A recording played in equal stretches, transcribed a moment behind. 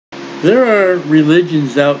There are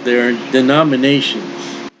religions out there and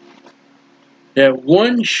denominations that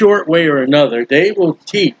one short way or another, they will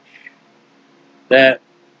teach that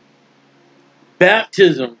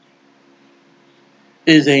baptism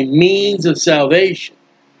is a means of salvation.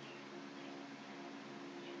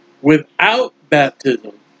 Without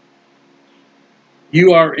baptism,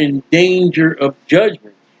 you are in danger of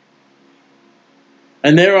judgment.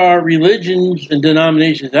 And there are religions and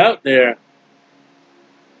denominations out there,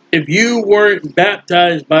 if you weren't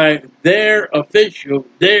baptized by their official,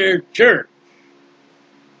 their church,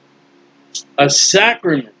 a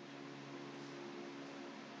sacrament,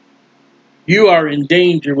 you are in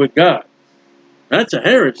danger with God. That's a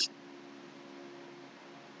heresy.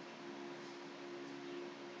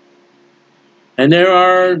 And there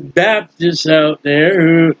are Baptists out there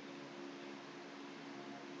who,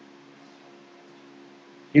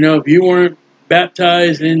 if you weren't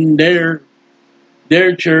baptized in their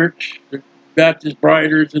church, the Baptist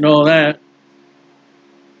Briders and all that,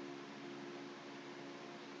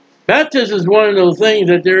 baptism is one of those things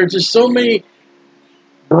that there are just so many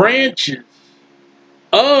branches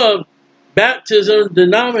of baptism,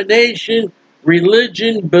 denomination,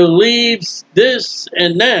 religion, beliefs, this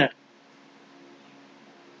and that.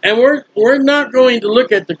 And we're not going to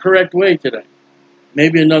look at the correct way today.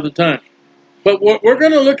 Maybe another time. But what we're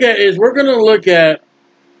going to look at is we're going to look at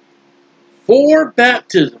 4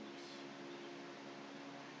 baptisms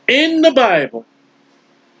in the Bible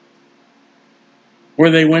where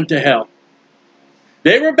they went to hell.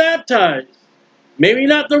 They were baptized. Maybe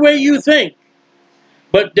not the way you think.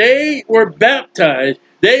 But they were baptized.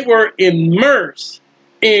 They were immersed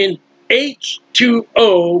in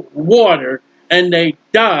H2O water. And they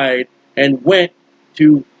died and went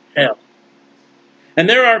to hell. And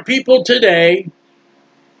there are people today,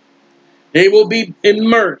 they will be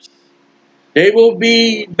immersed. They will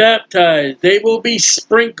be baptized. They will be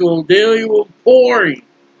sprinkled. They will pour. It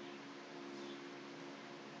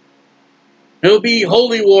will be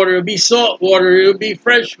holy water. It will be salt water. It will be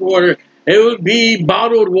fresh water. It will be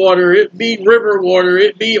bottled water. It will be river water.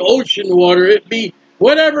 It will be ocean water. It will be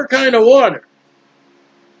whatever kind of water.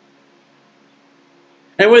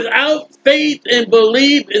 And without faith and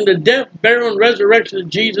belief in the death, burial, and resurrection of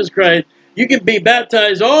Jesus Christ, you can be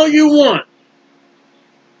baptized all you want.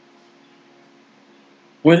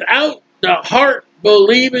 Without the heart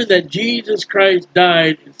believing that Jesus Christ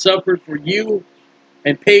died and suffered for you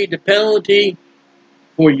and paid the penalty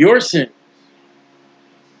for your sins,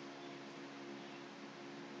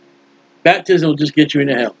 baptism will just get you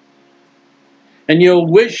into hell. And you'll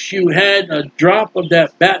wish you had a drop of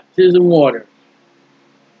that baptism water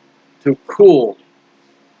to cool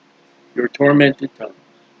your tormented tongue.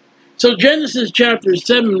 So Genesis chapter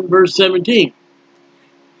 7, verse 17.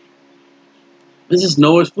 This is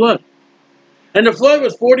Noah's flood. And the flood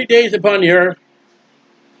was 40 days upon the earth,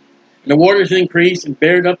 and the waters increased and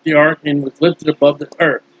bared up the ark and was lifted above the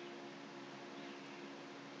earth.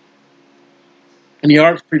 And the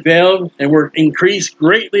arks prevailed and were increased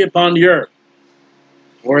greatly upon the earth.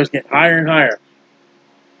 The waters get higher and higher.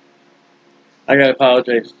 I gotta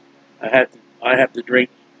apologize. I have to drink,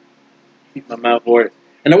 keep my mouth watered.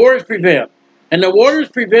 And the waters prevailed. And the waters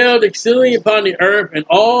prevailed exceedingly upon the earth, and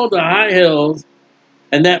all the high hills,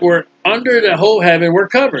 and that were under the whole heaven were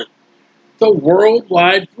covered. It's a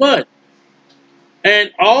worldwide flood. And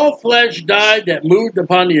all flesh died that moved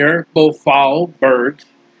upon the earth, both fowl, birds,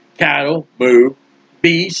 cattle, moo,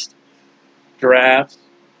 beasts, giraffes,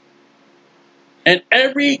 and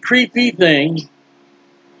every creepy thing,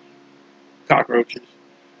 cockroaches,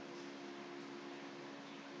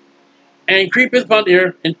 and creepeth upon the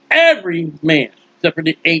earth, and every man, except for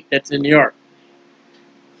the 8 that's in the ark.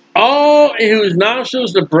 All in whose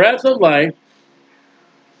nostrils the breath of life,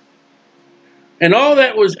 and all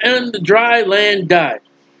that was in the dry land died.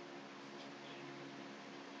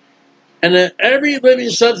 And every living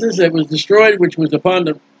substance that was destroyed, which was upon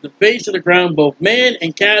the face of the ground, both man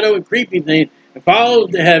and cattle and creeping things, and followed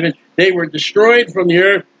of the heaven, they were destroyed from the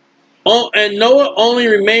earth. And Noah only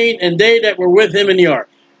remained, and they that were with him in the ark.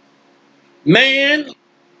 Man,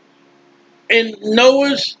 in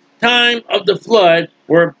Noah's time of the flood,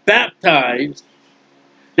 were baptized.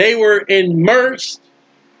 They were immersed.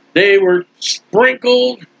 They were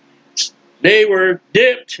sprinkled. They were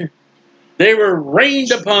dipped. They were rained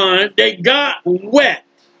upon. They got wet.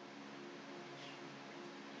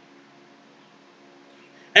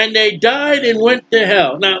 And they died and went to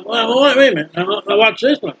hell. Now, wait a minute. Now, watch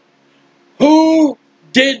this one. Who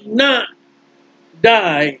did not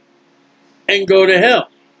die and go to hell?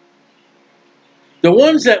 The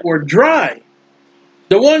ones that were dry.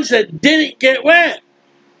 The ones that didn't get wet.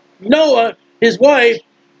 Noah, his wife,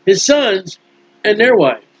 his sons, and their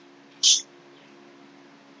wives.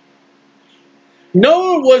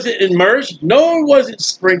 Noah wasn't immersed. Noah wasn't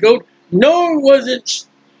sprinkled. Noah wasn't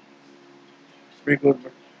sprinkled,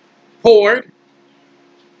 poured.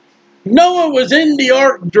 Noah was in the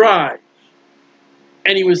ark dry,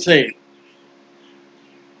 and he was saved.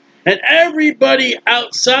 And everybody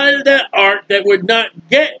outside of that ark that would not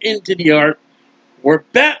get into the ark were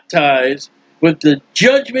baptized with the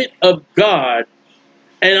judgment of God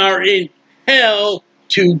and are in hell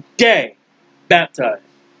today, baptized.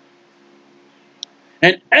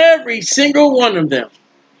 And every single one of them,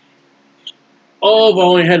 all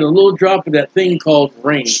only had a little drop of that thing called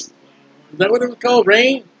rain. Is that what it was called,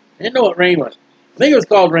 rain? I didn't know what rain was. I think it was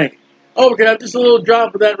called rain. Oh, we could have just a little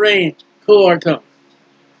drop of that rain cool our tongue.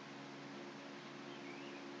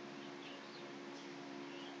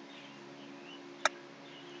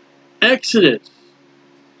 Exodus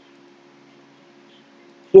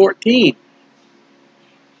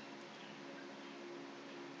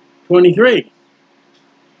 14:23.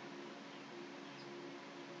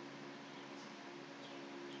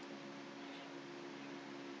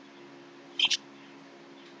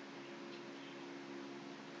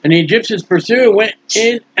 And the Egyptians pursued and went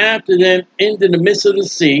in after them into the midst of the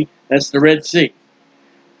sea. That's the Red Sea.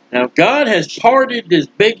 Now, God has parted this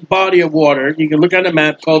big body of water. You can look on a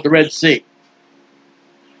map called the Red Sea.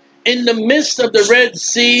 In the midst of the Red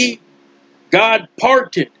Sea, God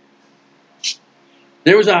parted.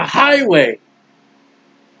 There was a highway,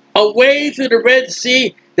 a way through the Red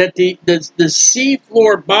Sea that the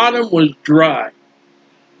seafloor bottom was dry.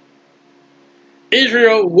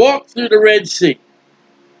 Israel walked through the Red Sea.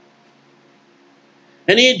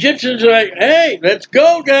 And the Egyptians were like, hey, let's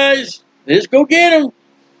go, guys. Let's go get them.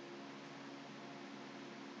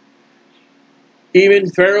 Even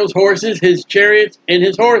Pharaoh's horses, his chariots, and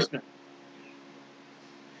his horsemen.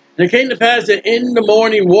 And it came to pass that in the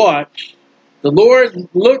morning watch, the Lord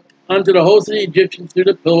looked unto the host of the Egyptians through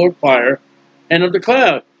the pillar of fire and of the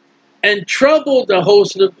cloud, and troubled the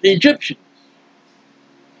host of the Egyptians,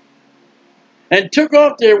 and took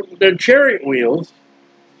off their chariot wheels,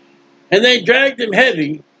 and they dragged them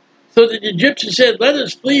heavy, so that the Egyptians said, let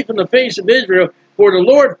us flee from the face of Israel, for the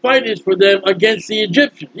Lord fighteth for them against the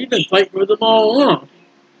Egyptians. He's been fighting for them all along.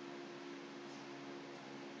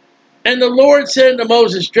 And the Lord said unto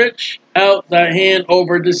Moses, stretch out thy hand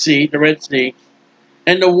over the sea, the Red Sea,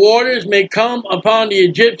 and the waters may come upon the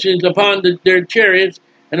Egyptians, upon their chariots,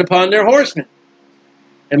 and upon their horsemen.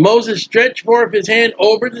 And Moses stretched forth his hand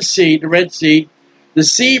over the sea, the Red Sea. The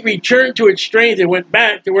sea returned to its strength and went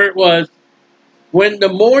back to where it was. When the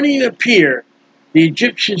morning appeared, the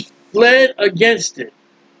Egyptians fled against it.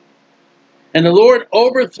 And the Lord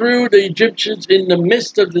overthrew the Egyptians in the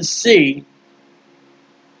midst of the sea.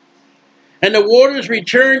 And the waters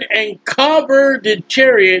returned and covered the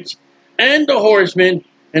chariots and the horsemen,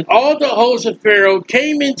 and all the hosts of Pharaoh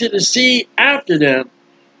came into the sea after them,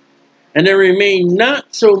 and there remained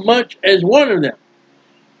not so much as one of them.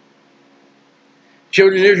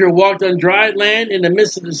 Children of Israel walked on dry land in the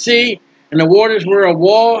midst of the sea, and the waters were a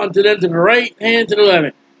wall unto them to the right hand, to the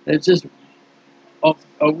left. It's just a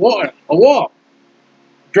wall.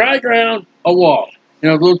 Dry ground, a wall. You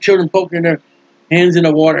know, little children poking their hands in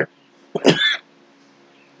the water.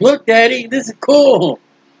 Look, Daddy, this is cool.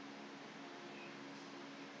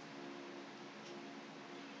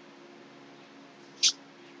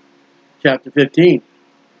 Chapter 15,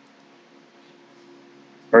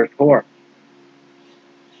 verse 4.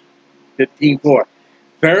 15:4.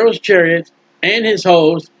 Pharaoh's chariots and his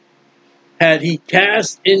host had he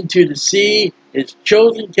cast into the sea. His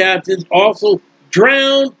chosen captains also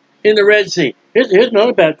drowned in the Red Sea. Here's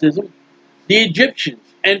another baptism. The Egyptians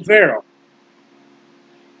and Pharaoh.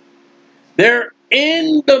 They're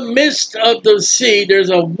in the midst of the sea.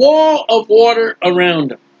 There's a wall of water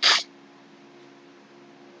around them.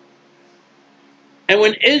 And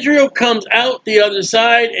when Israel comes out the other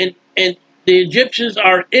side and the Egyptians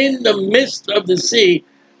are in the midst of the sea,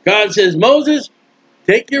 God says, Moses,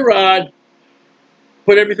 take your rod,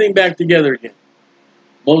 put everything back together again.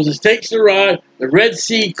 Moses takes the rod, the Red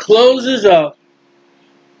Sea closes up.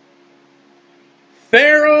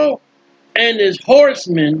 Pharaoh and his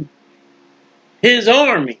horsemen, his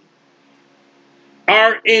army,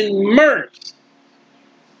 are immersed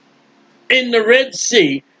in the Red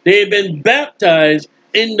Sea. They have been baptized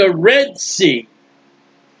in the Red Sea.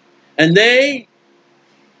 And they,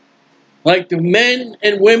 like the men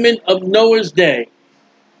and women of Noah's day,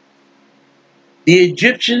 the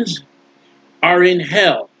Egyptians are in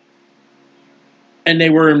hell, and they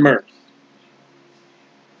were immersed.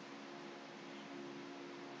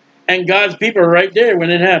 And God's people are right there when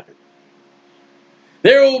it happens.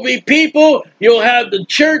 There will be people, you'll have the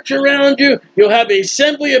church around you, you'll have an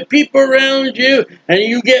assembly of people around you, and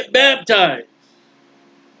you get baptized.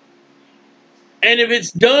 And if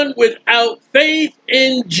it's done without faith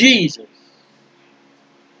in Jesus,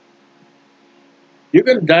 you're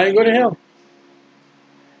going to die and go to hell.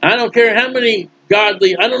 I don't care how many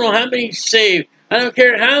godly, I don't know how many saved, I don't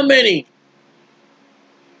care how many.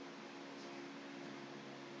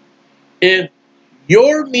 If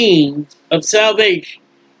your means of salvation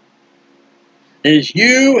is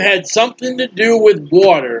you had something to do with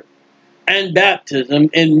water and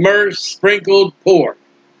baptism, immersed, sprinkled, poured,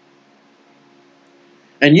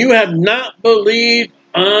 and you have not believed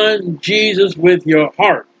on Jesus with your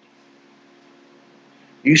heart,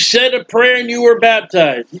 you said a prayer and you were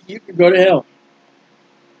baptized, you could go to hell.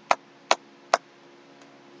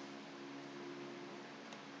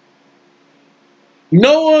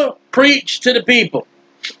 Noah preached to the people,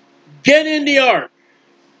 get in the ark.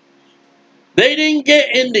 They didn't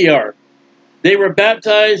get in the ark. They were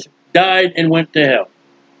baptized, died, and went to hell.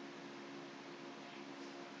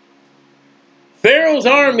 Pharaoh's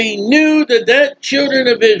army knew that children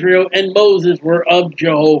of Israel and Moses were of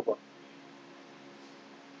Jehovah.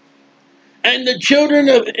 And the children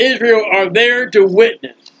of Israel are there to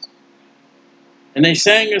witness. And they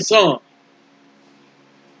sang a song.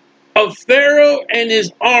 Of Pharaoh and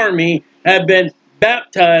his army have been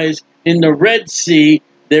baptized in the Red Sea.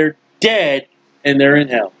 They're dead and they're in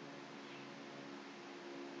hell.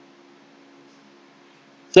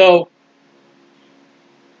 So,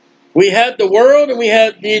 we have the world and we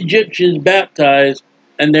have the Egyptians baptized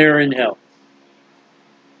and they're in hell.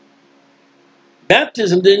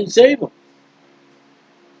 Baptism didn't save them.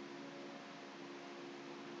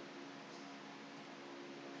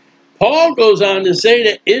 Paul goes on to say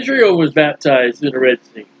that Israel was baptized in the Red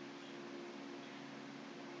Sea.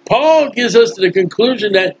 Paul gives us the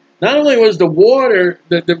conclusion that not only was the water,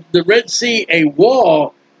 the Red Sea, a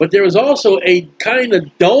wall, but there was also a kind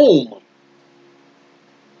of dome,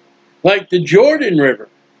 like the Jordan River.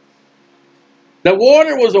 The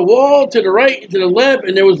water was a wall to the right and to the left,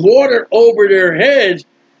 and there was water over their heads.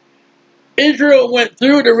 Israel went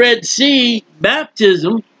through the Red Sea,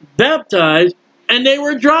 baptized, and they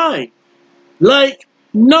were dry, like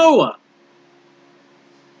Noah.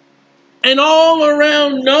 And all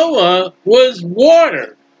around Noah was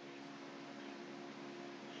water.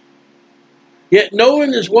 Yet Noah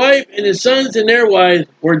and his wife and his sons and their wives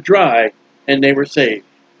were dry, and they were saved.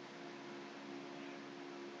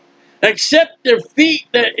 Except the feet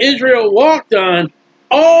that Israel walked on,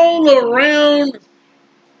 all around,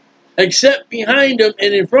 except behind them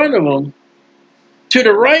and in front of them, to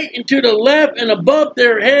the right and to the left and above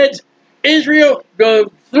their heads, Israel goes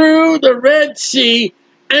through the Red Sea,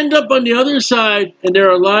 end up on the other side, and they're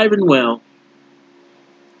alive and well.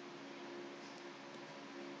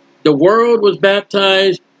 The world was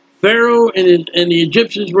baptized, Pharaoh and the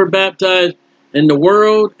Egyptians were baptized, and the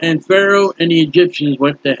world and Pharaoh and the Egyptians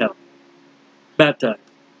went to hell. Baptized.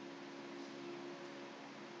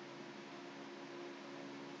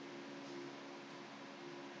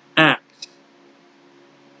 Acts.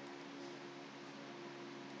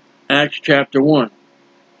 Acts chapter 1,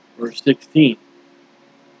 verse 16.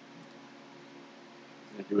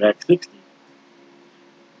 I'm going to do Acts 16.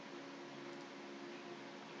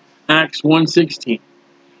 Acts 1:16.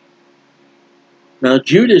 Now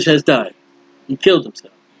Judas has died. He killed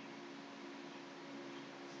himself.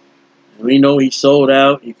 And we know he sold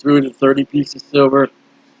out. He threw the 30 pieces of silver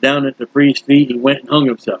down at the priest's feet. He went and hung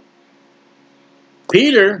himself.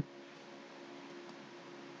 Peter,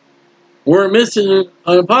 we're missing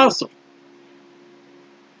an apostle.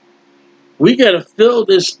 We got to fill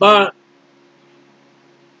this spot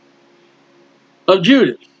of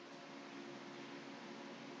Judas.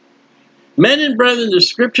 Men and brethren, the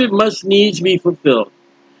scripture must needs be fulfilled,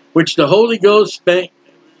 which the Holy Ghost by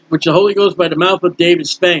the mouth of David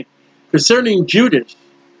spake, concerning Judas,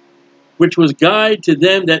 which was guide to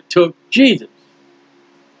them that took Jesus.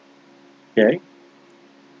 Okay?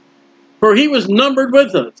 For he was numbered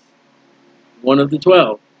with us, one of the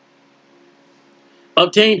 12,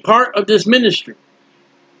 obtained part of this ministry.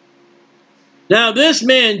 Now this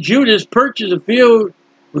man, Judas, purchased a field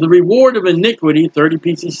with a reward of iniquity, 30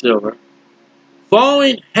 pieces of silver.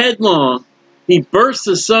 Falling headlong, he burst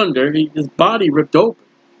asunder, his body ripped open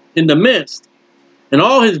in the midst, and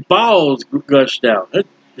all his bowels gushed out.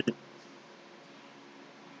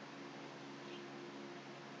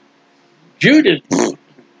 Judas.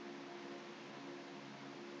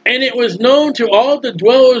 And it was known to all the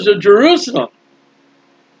dwellers of Jerusalem.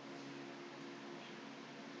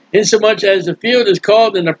 insomuch as the field is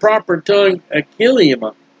called in the proper tongue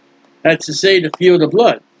Achilleum. That's to say, the field of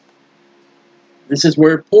blood. This is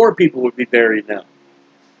where poor people would be buried now.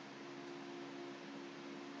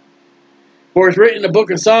 For it's written in the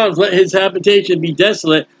book of Psalms, let his habitation be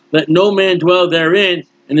desolate, let no man dwell therein,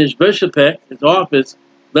 and his bishopric, his office,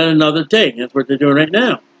 let another take. That's what they're doing right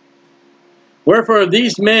now. Wherefore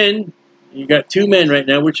these men, you got two men right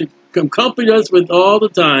now, which accompanied us with all the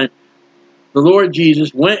time, the Lord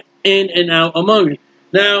Jesus went in and out among us.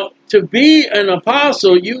 Now, to be an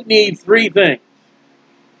apostle, you need three things.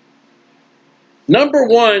 Number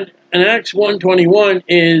one, in Acts 1:21,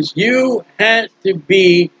 is you had to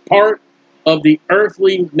be part of the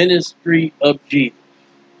earthly ministry of Jesus.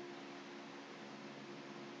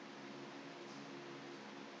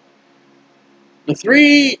 The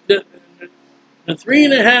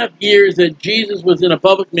 3.5 years that Jesus was in a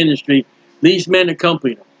public ministry, these men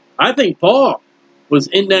accompanied him. I think Paul was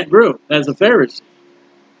in that group as a Pharisee.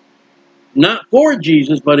 Not for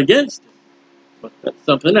Jesus, but against him. But that's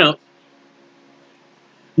something else.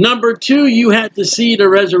 Number two, you had to see the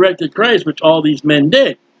resurrected Christ, which all these men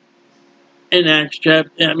did. In Acts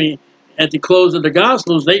chapter, at the close of the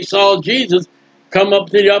Gospels, they saw Jesus come up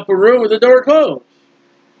to the upper room with the door closed.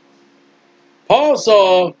 Paul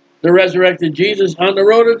saw the resurrected Jesus on the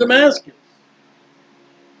road to Damascus.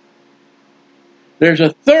 There's a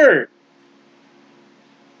third,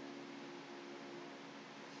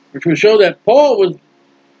 which will show that Paul was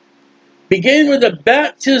beginning with the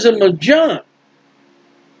baptism of John.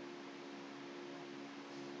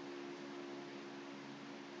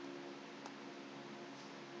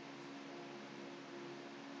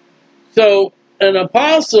 So an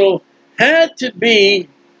apostle had to be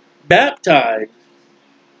baptized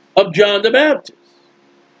of John the Baptist.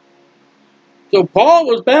 So Paul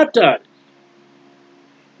was baptized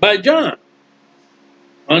by John,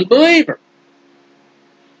 unbeliever.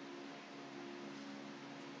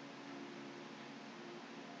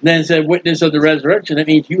 And then it said witness of the resurrection. That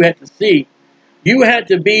means you had to see. You had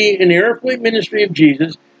to be in the earthly ministry of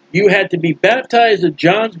Jesus. You had to be baptized of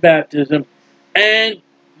John's baptism. And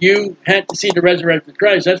you had to see the resurrected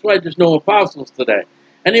Christ. That's why there's no apostles today.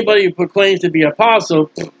 Anybody who proclaims to be apostle,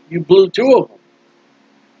 you blew two of them.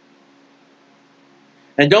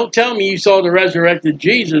 And don't tell me you saw the resurrected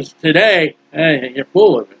Jesus today. Hey, you're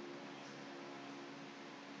full of it.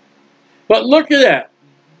 But look at that.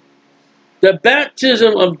 The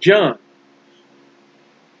baptism of John.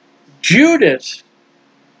 Judas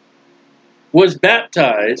was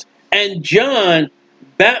baptized, and John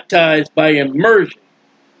baptized by immersion.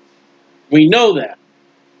 We know that.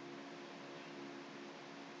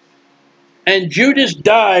 And Judas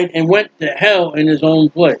died and went to hell in his own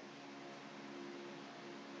place.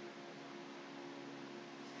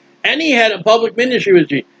 And he had a public ministry with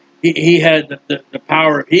Jesus. He had the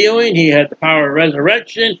power of healing. He had the power of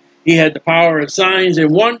resurrection. He had the power of signs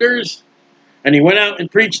and wonders. And he went out and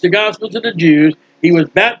preached the gospel to the Jews. He was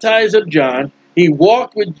baptized of John. He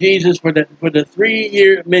walked with Jesus for the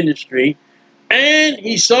 3-year ministry. And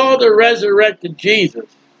he saw the resurrected Jesus.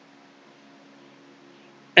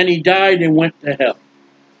 And he died and went to hell.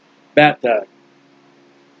 Baptized.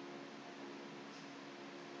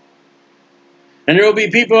 And there will be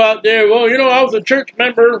people out there, well, you know, I was a church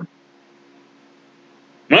member.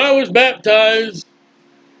 I was baptized.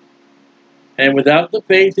 And without the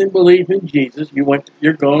faith and belief in Jesus,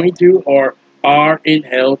 you're going to or are in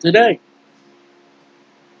hell today.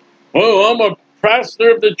 Oh, I'm a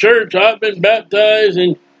pastor of the church. I've been baptized.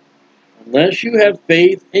 And unless you have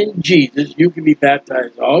faith in Jesus, you can be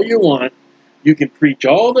baptized all you want. You can preach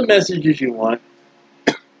all the messages you want.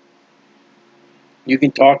 You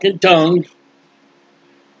can talk in tongues.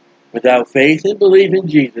 Without faith and belief in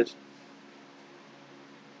Jesus,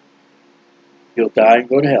 you'll die and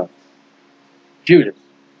go to hell. Judas.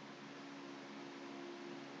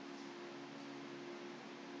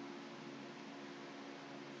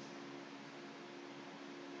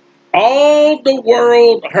 All the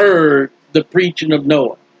world heard the preaching of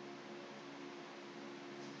Noah.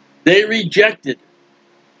 They rejected it,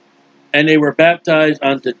 and they were baptized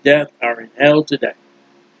unto death, are in hell today.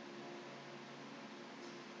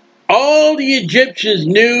 All the Egyptians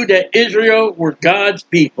knew that Israel were God's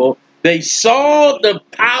people. They saw the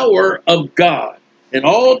power of God in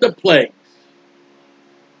all the plagues,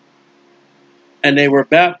 and they were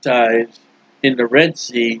baptized in the Red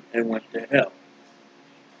Sea and went to hell.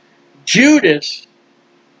 Judas,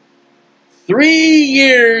 3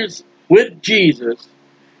 years with Jesus,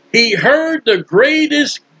 he heard the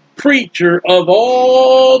greatest preacher of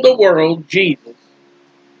all the world, Jesus.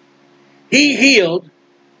 He healed.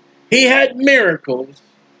 He had miracles.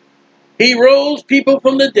 He rose people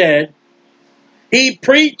from the dead. He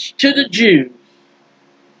preached to the Jews.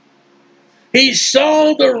 He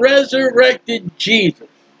saw the resurrected Jesus.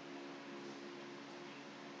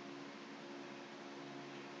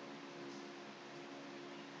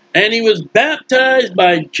 And he was baptized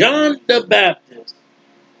by John the Baptist.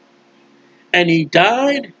 And he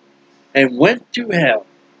died and went to hell.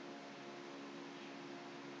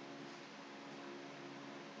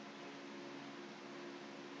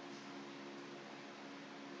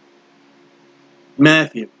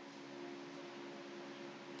 Matthew.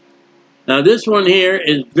 Now this one here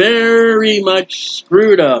is very much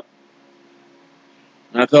screwed up.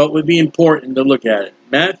 I thought it would be important to look at it.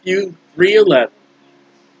 Matthew 3:11.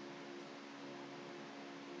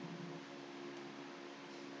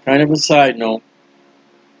 Kind of a side note.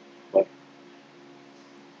 But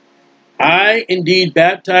I indeed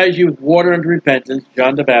baptize you with water unto repentance,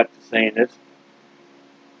 John the Baptist saying this.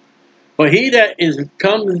 But he that is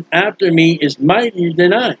come after me is mightier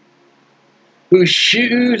than I, whose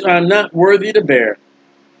shoes I'm not worthy to bear.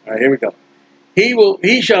 All right, here we go.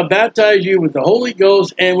 He shall baptize you with the Holy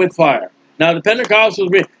Ghost and with fire. Now the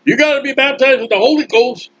Pentecostals, you got to be baptized with the Holy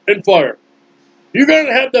Ghost and fire. You got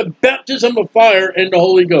to have the baptism of fire and the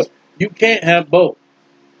Holy Ghost. You can't have both.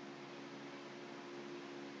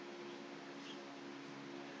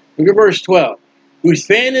 Look at verse 12. Whose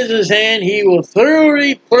fan is his hand, he will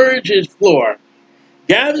thoroughly purge his floor,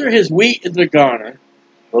 gather his wheat into the garner,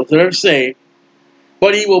 those that are saved,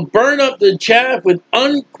 but he will burn up the chaff with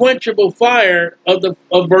unquenchable fire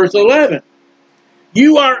of verse 11.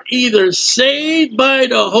 You are either saved by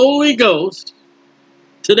the Holy Ghost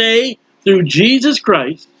today through Jesus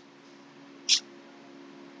Christ.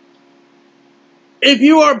 If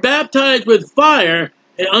you are baptized with fire,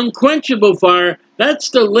 an unquenchable fire,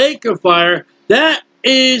 that's the lake of fire. That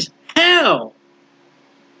is hell.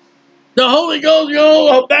 The Holy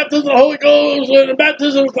Ghost, baptism of the Holy Ghost and the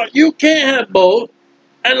baptism of fire. You can't have both.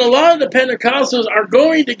 And a lot of the Pentecostals are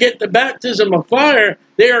going to get the baptism of fire.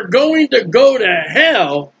 They are going to go to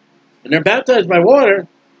hell. And they're baptized by water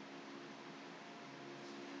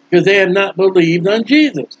because they have not believed on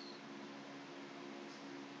Jesus.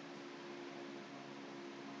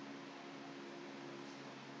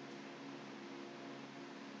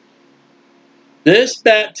 This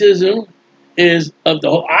baptism is of the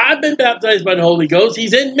I've been baptized by the Holy Ghost.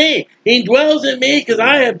 He's in me. He dwells in me because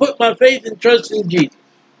I have put my faith and trust in Jesus.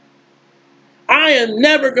 I am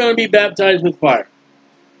never going to be baptized with fire.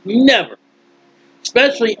 Never.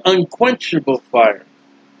 Especially unquenchable fire.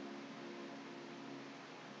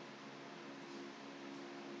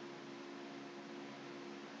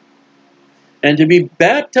 And to be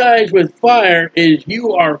baptized with fire is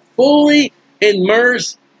you are fully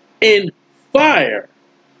immersed in fire.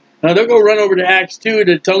 Now they'll go run over to Acts 2,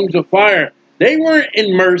 the tongues of fire. They weren't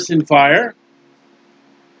immersed in fire.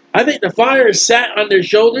 I think the fire sat on their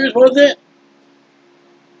shoulders, was it?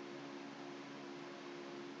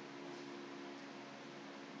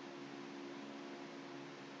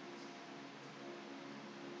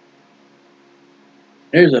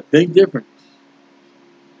 There's a big difference.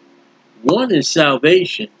 One is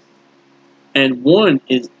salvation, and one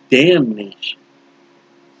is damnation.